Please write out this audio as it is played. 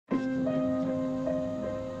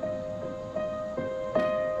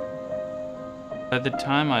By the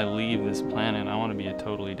time I leave this planet, I want to be a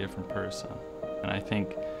totally different person. And I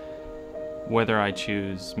think whether I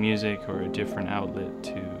choose music or a different outlet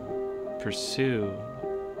to pursue,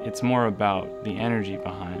 it's more about the energy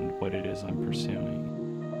behind what it is I'm pursuing.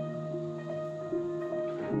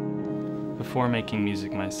 Before making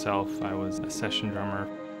music myself, I was a session drummer.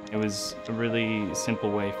 It was a really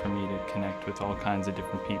simple way for me to connect with all kinds of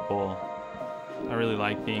different people. I really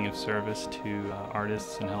like being of service to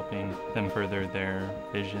artists and helping them further their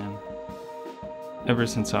vision. Ever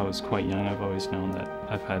since I was quite young, I've always known that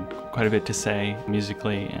I've had quite a bit to say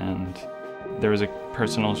musically, and there was a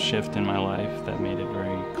personal shift in my life that made it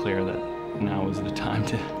very clear that now was the time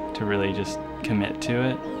to really just commit to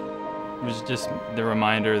it. It was just the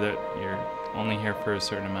reminder that you're only here for a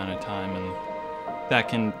certain amount of time, and that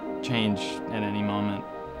can change at any moment.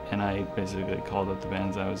 And I basically called up the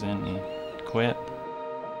bands I was in and quit.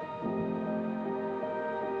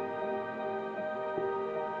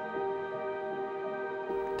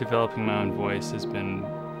 Developing my own voice has been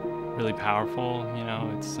really powerful. You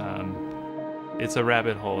know, it's a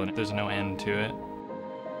rabbit hole and there's no end to it.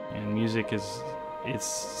 And music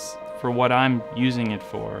it's for what I'm using it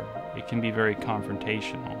for, it can be very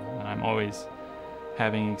confrontational. And I'm always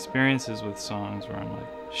having experiences with songs where I'm like,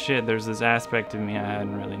 shit, there's this aspect of me I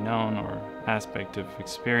hadn't really known, or aspect of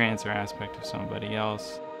experience, or aspect of somebody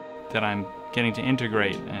else that I'm getting to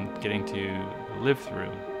integrate and getting to live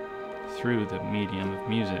through the medium of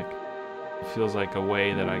music. It feels like a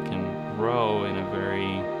way that I can grow in a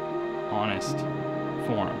very honest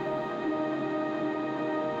form.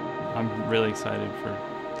 I'm really excited for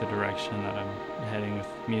the direction that I'm heading with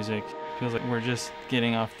music. It feels like we're just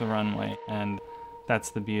getting off the runway, and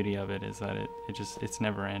that's the beauty of it, is that it's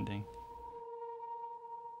never ending.